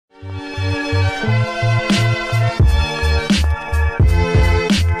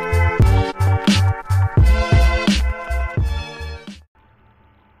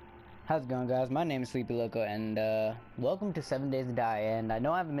my name is Sleepi-Loco, and welcome to 7 Days to Die. And I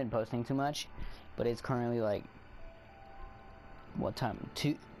know I haven't been posting too much, but it's currently like, what time?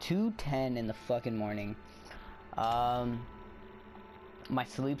 2:10 in the fucking morning. My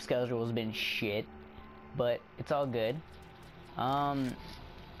sleep schedule has been shit, but it's all good.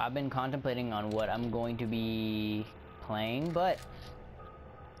 I've been contemplating on what I'm going to be playing, but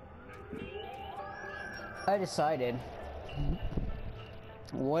I decided,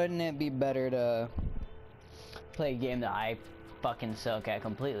 wouldn't it be better to play a game that I fucking suck at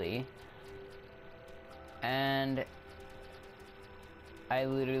completely? And I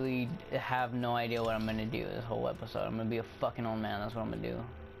literally have no idea what I'm gonna do this whole episode. I'm gonna be a fucking old man, that's what I'm gonna do.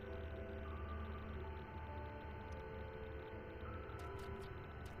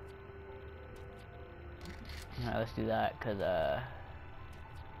 Alright, let's do that, cause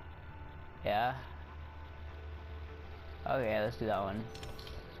yeah. Okay, let's do that one.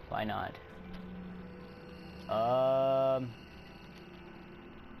 Why not?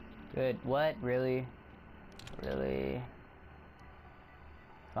 Good. What? Really? Really?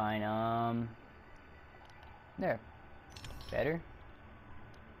 Fine, there. Better?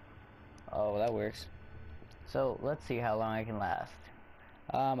 Oh, that works. So, let's see how long I can last.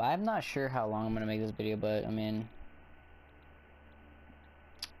 I'm not sure how long I'm gonna make this video, but, I mean,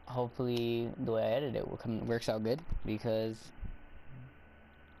 hopefully the way I edit it works out good, because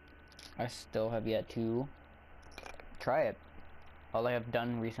I still have yet to try it. All I have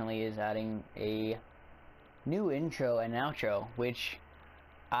done recently is adding a new intro and outro, which,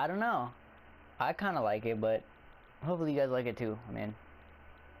 I don't know, I kind of like it, but hopefully you guys like it too. I mean,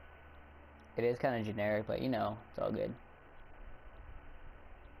 it is kind of generic, but you know, it's all good.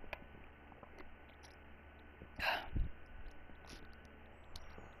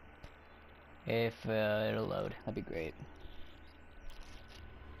 If it'll load, that'd be great.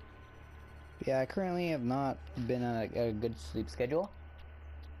 Yeah, I currently have not been on a good sleep schedule.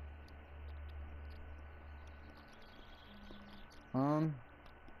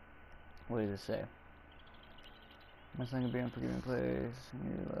 What does it say? Must not be unforgiving place.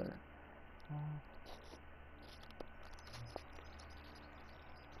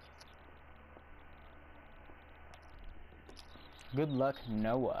 Good luck,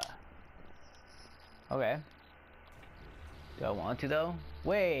 Noah. Okay. Do I want to though?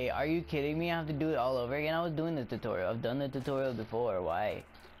 Wait, are you kidding me? I have to do it all over again? I was doing the tutorial. I've done the tutorial before. Why?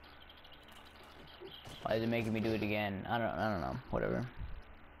 Why is it making me do it again? I don't know. Whatever.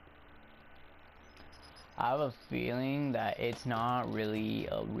 I have a feeling that it's not really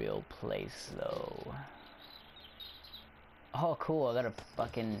a real place though. Oh cool, I got a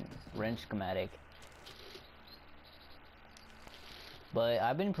fucking wrench schematic. But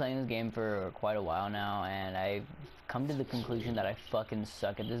I've been playing this game for quite a while now, and I've come to the conclusion that I fucking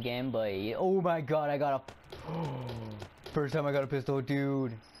suck at this game, but oh my god, I got a first time I got a pistol,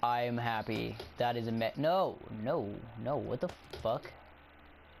 dude. I am happy. That is a no, what the fuck?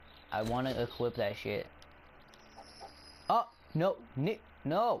 I want to equip that shit. Oh, no,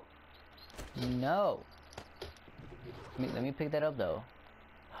 no. Let me pick that up though.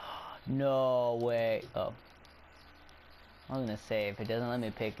 No way. Oh. I was gonna say, if it doesn't let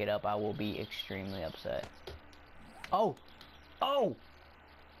me pick it up, I will be extremely upset. Oh! Oh!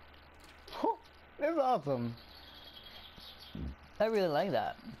 That's awesome. I really like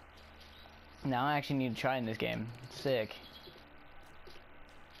that. Now I actually need to try in this game. Sick.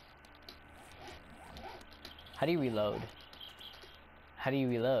 How do you reload? How do you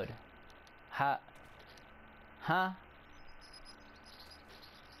reload? Huh? I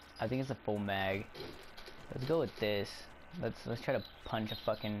think it's a full mag. Let's go with this. Let's try to punch a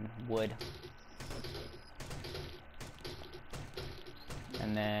fucking wood.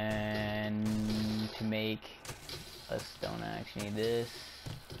 And then to make a stone axe, you need this.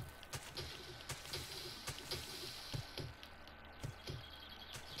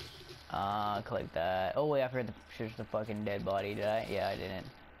 Collect that. Oh wait, I forgot to search the fucking dead body, did I? Yeah, I didn't.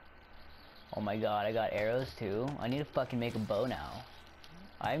 Oh my god, I got arrows too. I need to fucking make a bow now.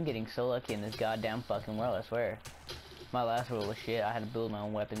 I'm getting so lucky in this goddamn fucking world, I swear. My last world was shit. I had to build my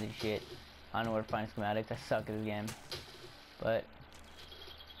own weapons and shit. I don't know where to find schematics. I suck at this game. But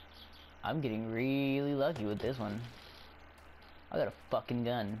I'm getting really lucky with this one. I got a fucking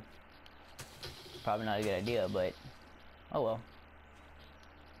gun. Probably not a good idea, but oh well.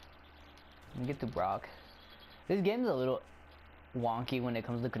 Let me get to Brock. This game's a little wonky when it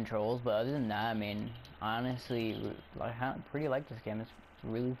comes to controls, but other than that, I mean, honestly, I pretty like this game. It's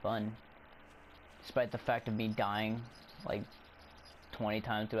really fun. Despite the fact of me dying like 20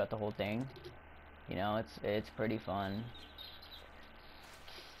 times throughout the whole thing, you know, it's pretty fun.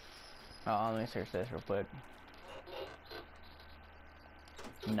 Oh, let me search this real quick.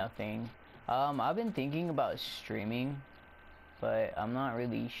 Nothing. I've been thinking about streaming, but I'm not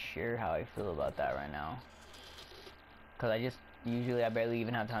really sure how I feel about that right now. Cause I barely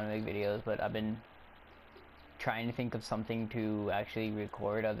even have time to make videos, but I've been trying to think of something to actually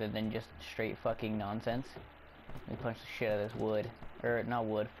record other than just straight fucking nonsense. Let me punch the shit out of this wood. Or, not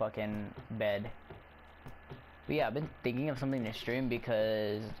wood, fucking bed. But yeah, I've been thinking of something to stream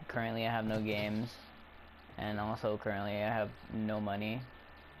because currently I have no games. And also currently I have no money.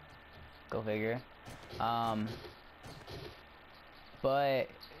 Go figure. But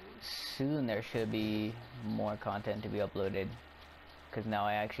soon there should be more content to be uploaded. Because now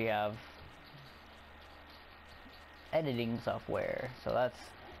I actually have editing software. So that's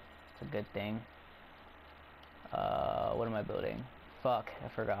a good thing. What am I building? Fuck, I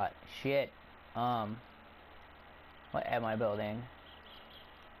forgot. Shit. What am I building?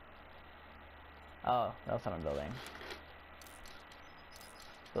 Oh, that's what I'm building.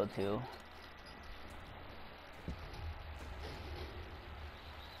 Build 2.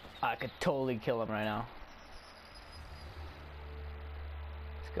 I could totally kill him right now.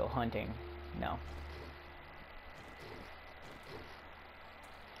 Let's go hunting. No.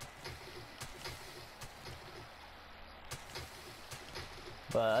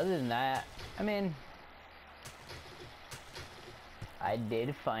 But other than that, I mean, I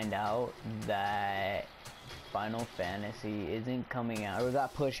did find out that Final Fantasy isn't coming out, or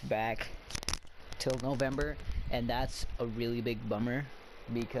got pushed back till November, and that's a really big bummer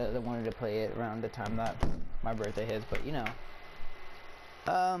because I wanted to play it around the time that my birthday hits. But you know,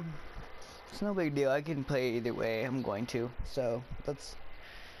 it's no big deal. I can play either way. I'm going to, so it's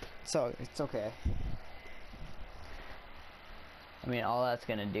okay. I mean, all that's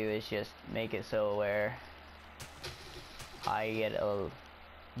gonna do is just make it so where I get a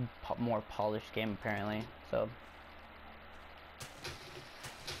more polished game, apparently. So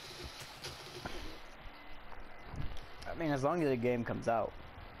I mean, as long as the game comes out,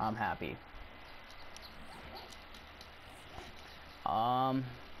 I'm happy.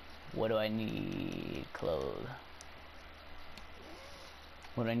 What do I need? Clothes.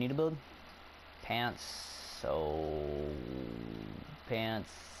 What do I need to build? Pants. So pants,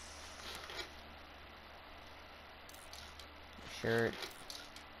 shirt,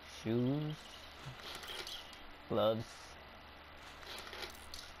 shoes, gloves,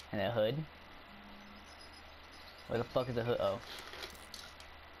 and a hood. Where the fuck is the hood? Oh.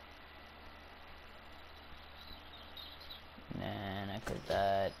 And then I put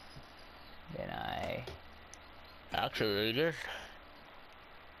that. Then I actually just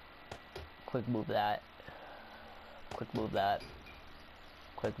quick move that. Quick move that.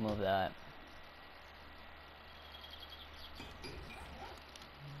 Quick move that.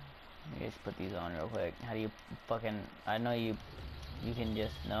 Let me just put these on real quick. How do you fucking... I know you can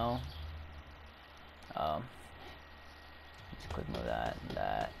just know. Just quick move that,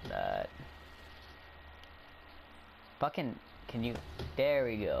 that. Fucking... Can you... There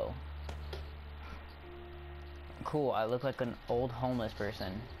we go. Cool, I look like an old homeless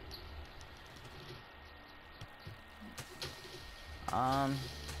person. I'm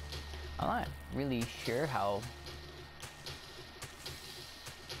not really sure how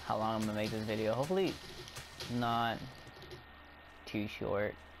long I'm gonna make this video. Hopefully not too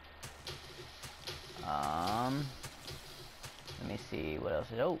short. Let me see what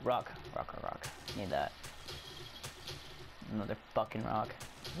else is... Oh, rock. Need that. Another fucking rock.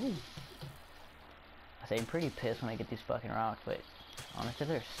 Ooh. I say I'm pretty pissed when I get these fucking rocks, but honestly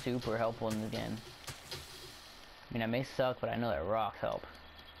they're super helpful in this game. I mean, I may suck, but I know that rocks help.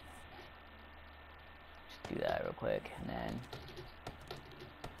 Just do that real quick, and then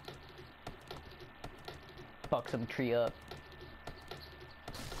fuck some tree up.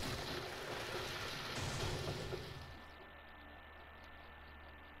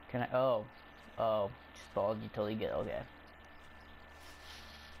 Can I? Oh, just balls. You totally get. Okay.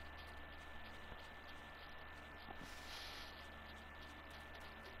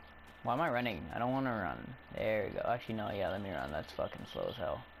 Why am I running? I don't want to run. There we go. Actually, no, yeah, let me run. That's fucking slow as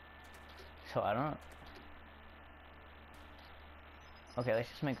hell. So, I don't... Okay, let's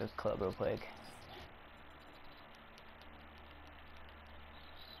just make a club real quick.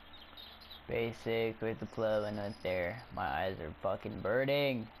 Basic, with the club, and then there. My eyes are fucking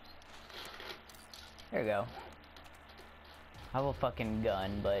burning. There we go. I have a fucking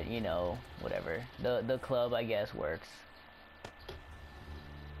gun, but, you know, whatever. The club, I guess, works.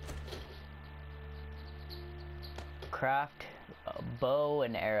 Craft a bow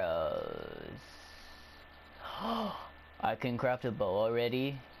and arrows. I can craft a bow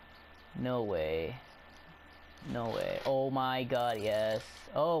already. No way. No way. Oh my god, yes.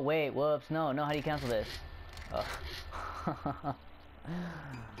 Oh, wait, whoops. No, no, how do you cancel this? Oh.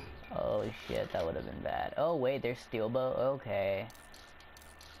 Oh shit, that would have been bad. Oh wait, there's steel bow. Okay.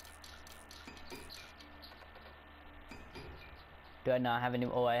 Do I not have any?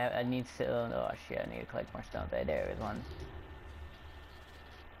 Oh, I need to. Oh shit, I need to collect more stones. Right there is one.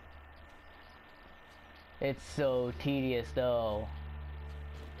 It's so tedious though.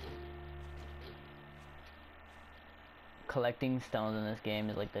 Collecting stones in this game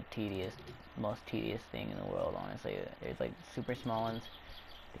is like the most tedious thing in the world, honestly. There's like super small ones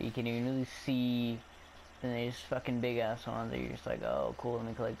that you can even really see, and there's fucking big ass ones that you're just like, oh cool, let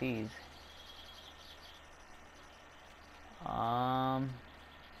me collect these. I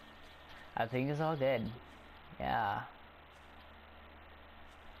think it's all good. Yeah.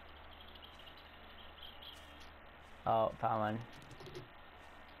 Oh, found one.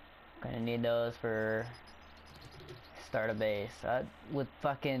 Gonna need those for start a base. With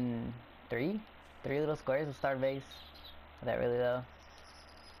fucking three little squares to start a base. Is that really though?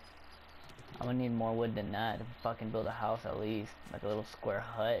 I'm gonna need more wood than that to fucking build a house at least, like a little square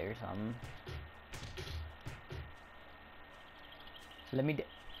hut or something. Let me.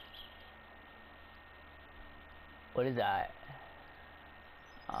 What is that?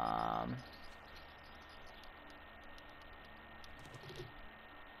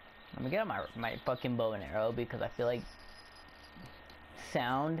 Let me get out my fucking bow and arrow because I feel like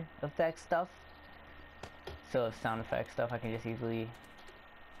sound effect stuff. So if sound effect stuff, I can just easily.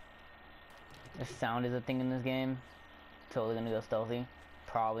 If sound is a thing in this game, totally gonna go stealthy.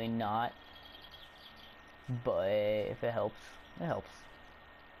 Probably not, but if it helps, it helps.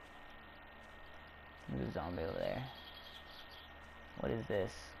 There's a zombie over there. What is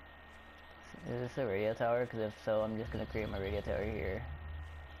this? Is this a radio tower? Because if so, I'm just gonna create my radio tower here.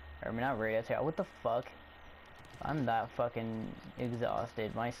 Or I mean, not radio tower. What the fuck? I'm that fucking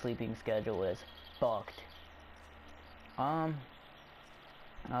exhausted. My sleeping schedule is fucked. I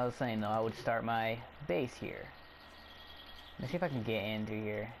was saying though, I would start my base here. Let's see if I can get in through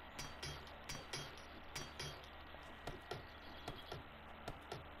here.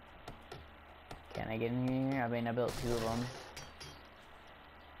 Can I get in here? I mean, I built 2 of them.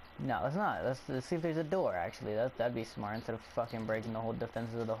 No, let's not. Let's see if there's a door, actually. That'd be smart, instead of fucking breaking the whole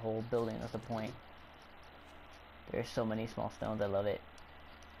defenses of the whole building. That's the point. There's so many small stones. I love it.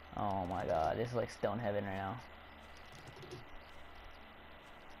 Oh my god. This is like stone heaven right now.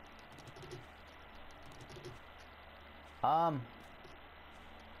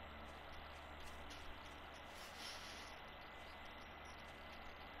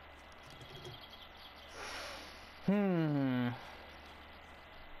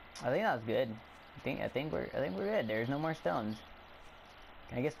 I think that's good. I think we're good. There's no more stones.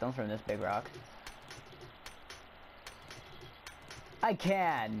 Can I get stones from this big rock? I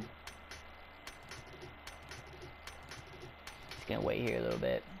can. Just gonna wait here a little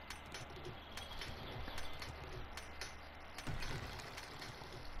bit.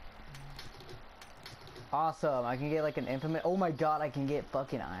 Awesome. I can get like an infinite. Oh my god, I can get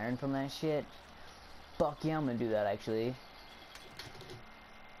fucking iron from that shit. Fuck yeah, I'm gonna do that actually.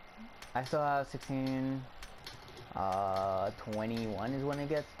 I still have 16, 21 is when it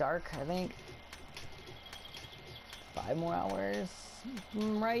gets dark, I think. 5 more hours,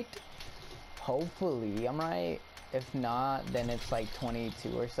 right? Hopefully, I'm right. If not, then it's like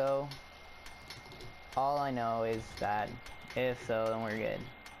 22 or so. All I know is that if so, then we're good.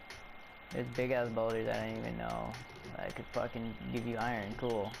 There's big ass boulders I didn't even know that could fucking give you iron.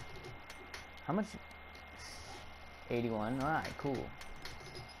 Cool. How much? 81. Alright, cool.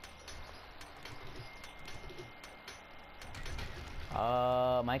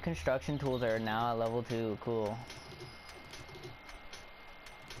 My construction tools are now at level 2. Cool.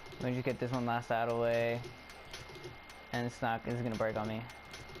 Let me just get this one last out of the way. And it's gonna break on me.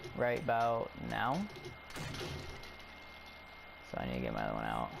 Right about now. So I need to get my other one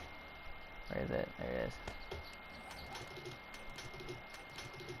out. Where is it? There it is.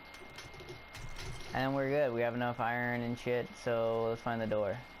 And we're good. We have enough iron and shit, so let's find the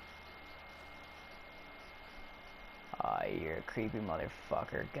door. Aw, you're a creepy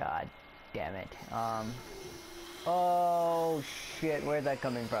motherfucker. God damn it. Oh shit, where's that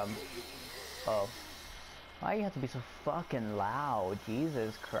coming from? Oh. Why you have to be so fucking loud?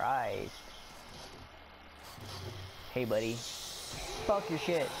 Jesus Christ. Hey buddy. Fuck your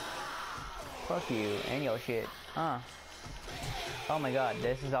shit. Fuck you and your shit. Oh my god,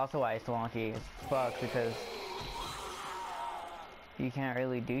 this is also why it's wonky as fuck, because you can't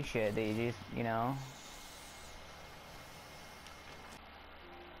really do shit. They just, you know.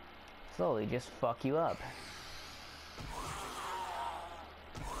 slowly just fuck you up.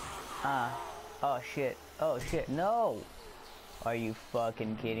 Oh shit. Oh shit. No! Are you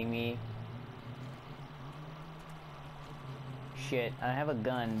fucking kidding me? Shit. I have a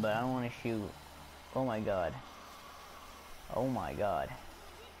gun, but I don't want to shoot. Oh my god. Oh my god.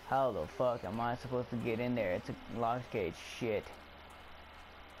 How the fuck am I supposed to get in there? It's a lock gate. Shit.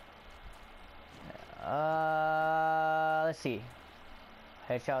 Let's see.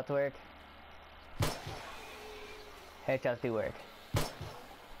 Headshots work. Headshots do work.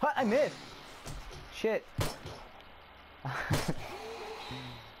 What? I missed! Shit.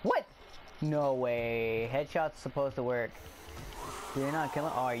 What? No way. Headshots supposed to work. Do they not kill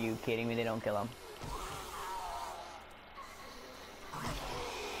him? Oh, are you kidding me? They don't kill him.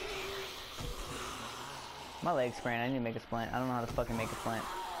 My leg's spraying. I need to make a splint. I don't know how to fucking make a splint.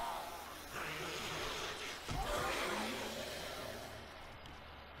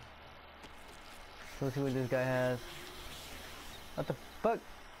 Let's see what this guy has. What the fuck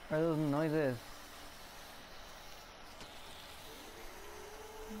are those noises?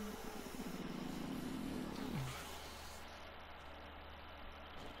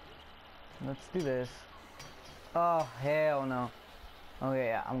 Let's do this. Oh, hell no. Okay,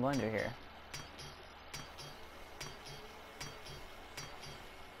 yeah, I'm going through here.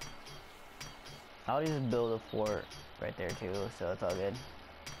 I'll just build a fort right there too, so it's all good.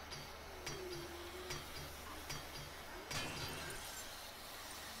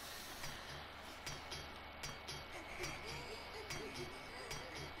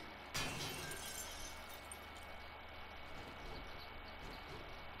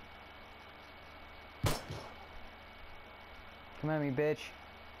 Come at me, bitch.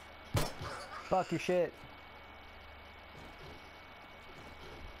 Fuck your shit.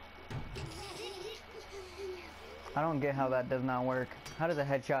 I don't get how that does not work. How does a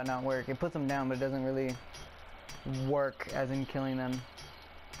headshot not work? It puts them down, but it doesn't really work as in killing them.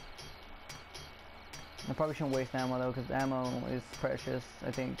 I probably shouldn't waste ammo though, because ammo is precious, I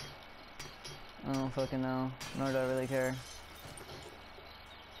think. I don't fucking know. Nor do I really care.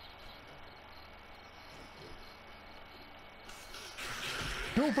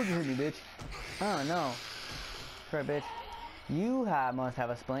 Don't fucking hit me, bitch. Oh, no. Right, bitch. You must have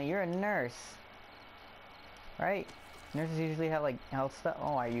a splint. You're a nurse. Right? Nurses usually have, like, health stuff.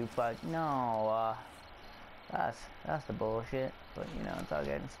 Oh, are you fuck? No, that's the bullshit. But, you know, it's all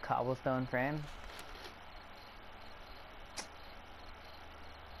good. It's cobblestone frame.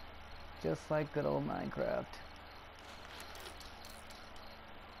 Just like good old Minecraft.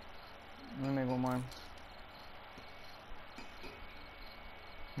 Let me make one more.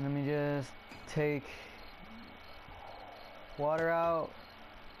 Let me just take water out.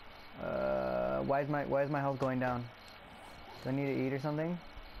 Why is my health going down? Do I need to eat or something?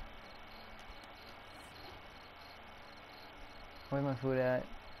 Where's my food at?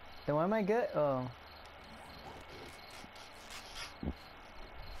 Then why am I good? Oh.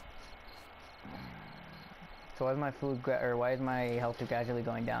 So why is my food or why is my health gradually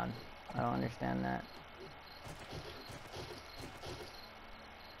going down? I don't understand that.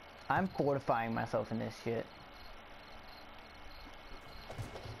 I'm fortifying myself in this shit.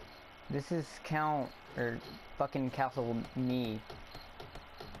 This is count or fucking castle me.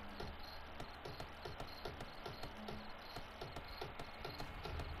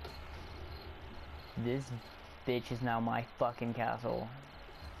 This bitch is now my fucking castle.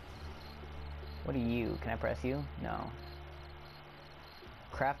 What are you? Can I press you? No.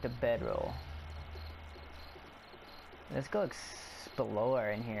 Craft a bedroll. Let's go explore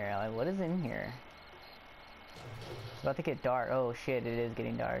in here. Like, what is in here? It's about to get dark. Oh shit, it is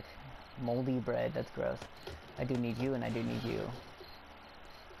getting dark. Moldy bread, that's gross. I do need you and I do need you.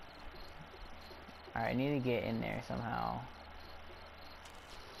 Alright, I need to get in there somehow.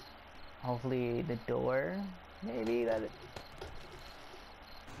 Hopefully the door, maybe that's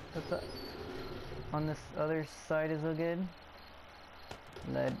on this other side is so good.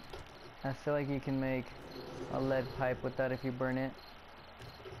 Lead. I feel like you can make a lead pipe with that if you burn it.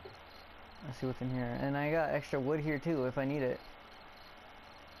 Let's see what's in here. And I got extra wood here too if I need it.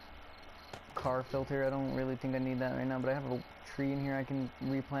 Car filter, I don't really think I need that right now, but I have a tree in here I can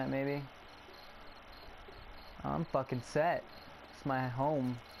replant maybe. I'm fucking set. It's my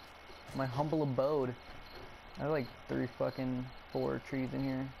home. My humble abode. I have like 4 trees in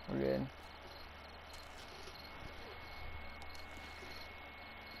here. We're good.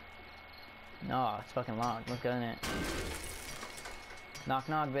 No, it's fucking locked. Let's go in it. Knock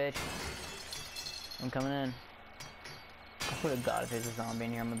knock, bitch. I'm coming in. I swear to God, if there's a zombie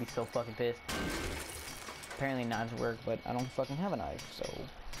in here, I'm gonna be so fucking pissed. Apparently knives work, but I don't fucking have a knife, so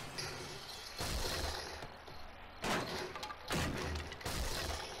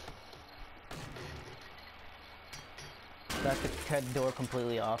So I have to tear the door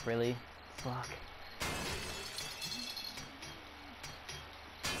completely off, really? Fuck.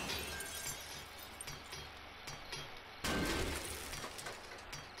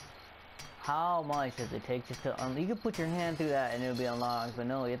 How much does it take just to you can put your hand through that and it'll be unlocked, but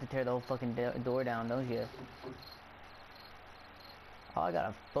no, you have to tear the whole fucking door down, don't you? Oh, I got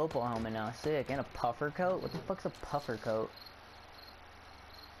a football helmet now, sick, and a puffer coat? What the fuck's a puffer coat?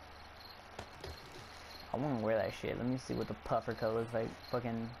 I wanna wear that shit. Let me see what the puffer coat looks like.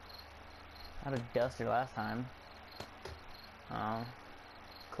 Fucking had a duster last time. Oh,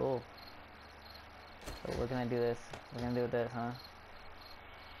 cool. So we're gonna do this. We're gonna do with this, huh?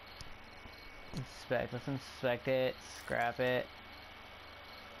 Inspect. Let's inspect it. Scrap it.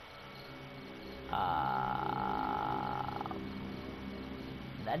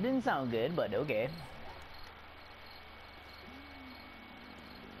 That didn't sound good, but okay.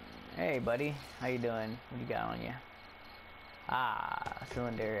 Hey, buddy. How you doing? What you got on you? Ah,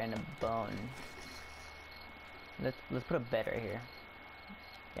 cylinder and a bone. Let's put a bed right here.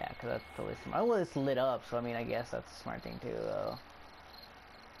 Yeah, because that's totally smart. Oh, well, it's lit up, so I mean, I guess that's a smart thing too, though.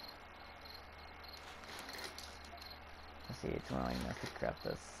 Let's see, it's more like enough to craft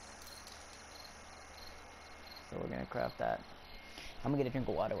this. So we're gonna craft that. I'm gonna get a drink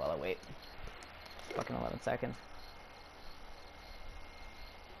of water while I wait. It's fucking 11 seconds.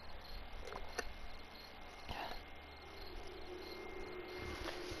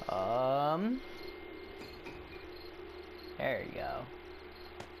 There you go.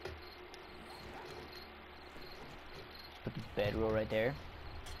 Just put the bedroll right there.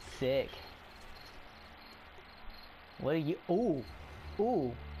 Sick. What are you? Ooh,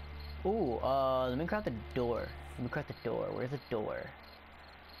 ooh, ooh. Let me craft the door. Let me craft the door. Where's the door?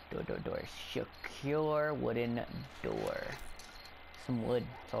 Door. Secure wooden door. Some wood.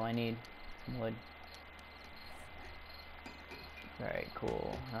 That's all I need. Some wood. Alright,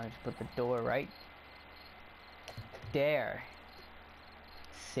 cool. Now just put the door right there.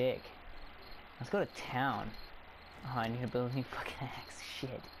 Sick. Let's go to town. Oh, I need to build a new fucking axe. Shit.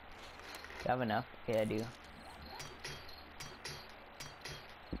 Do I have enough? Yeah, I do.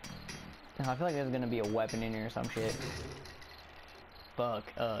 I feel like there's gonna be a weapon in here or some shit. Fuck.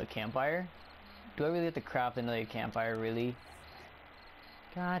 Campfire? Do I really have to craft another campfire, really?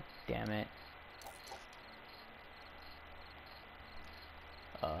 God damn it.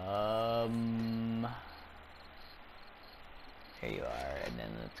 Here you are, and then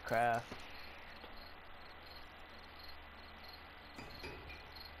let's craft.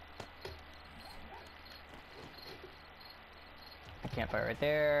 A campfire right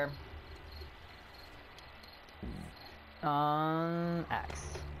there. Axe.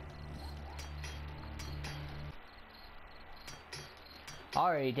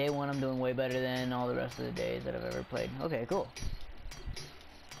 Alright, day one I'm doing way better than all the rest of the days that I've ever played. Okay, cool.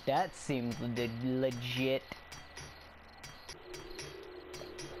 That seems legit.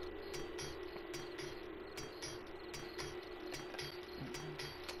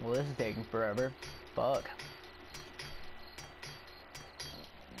 Well, this is taking forever. Fuck.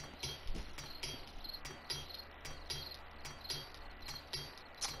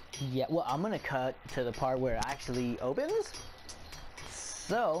 Yeah, well, I'm gonna cut to the part where it actually opens.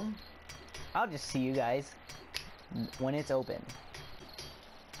 So, I'll just see you guys when it's open.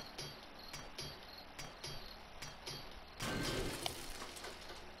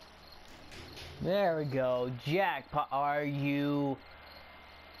 There we go. Jackpot. Are you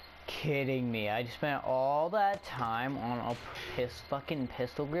kidding me? I just spent all that time on a fucking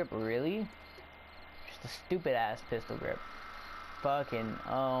pistol grip? Really? Just a stupid ass pistol grip. Fucking,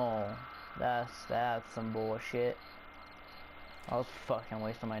 oh. That's some bullshit. I was fucking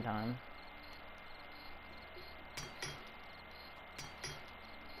wasting my time.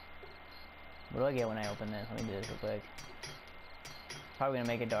 What do I get when I open this? Let me do this real quick. Probably gonna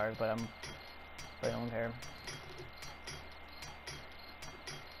make it dark, but I don't care.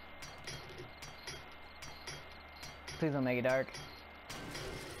 Please don't make it dark.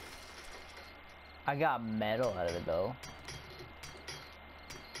 I got metal out of it though.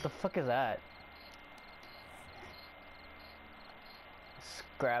 What the fuck is that?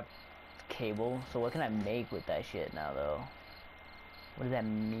 Scrap cable. So what can I make with that shit now though? What does that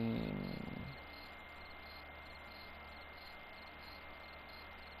mean?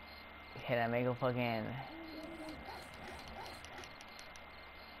 Can I make a fucking...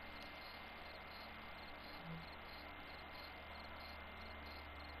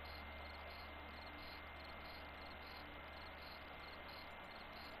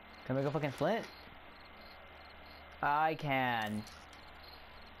 Can I make a fucking flint? I can.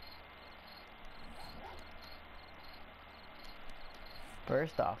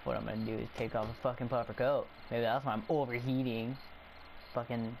 First off, what I'm gonna do is take off a fucking puffer coat. Maybe that's why I'm overheating.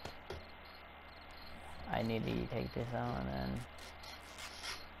 Fucking... I need to take this out and then...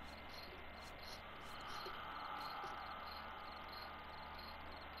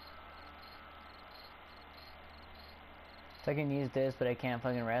 So I can use this, but I can't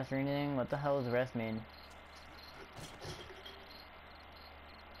fucking rest or anything? What the hell does rest mean?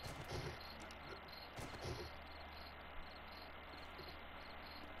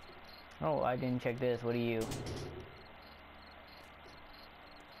 Oh, I didn't check this. What are you?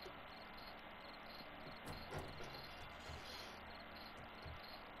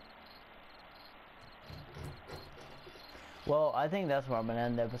 Well, I think that's where I'm gonna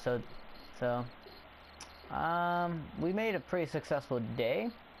end the episode. So, we made a pretty successful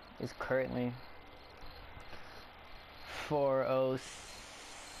day. It's currently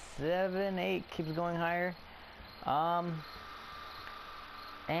 4:07, 8 keeps going higher.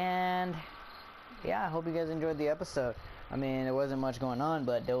 And yeah, I hope you guys enjoyed the episode. I mean, there wasn't much going on,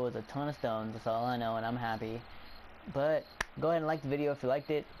 but there was a ton of stones. That's all I know, and I'm happy. But go ahead and like the video if you liked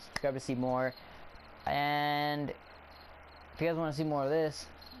it. Subscribe to see more. And if you guys want to see more of this,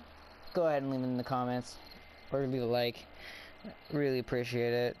 go ahead and leave it in the comments or leave a like. Really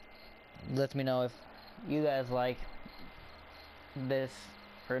appreciate it. Let me know if you guys like this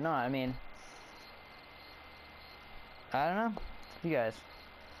or not. I mean, I don't know. You guys.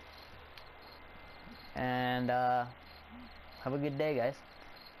 And have a good day, guys.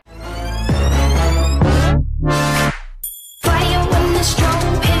 Fire when the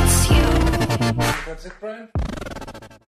storm hits you. That's it, Brian?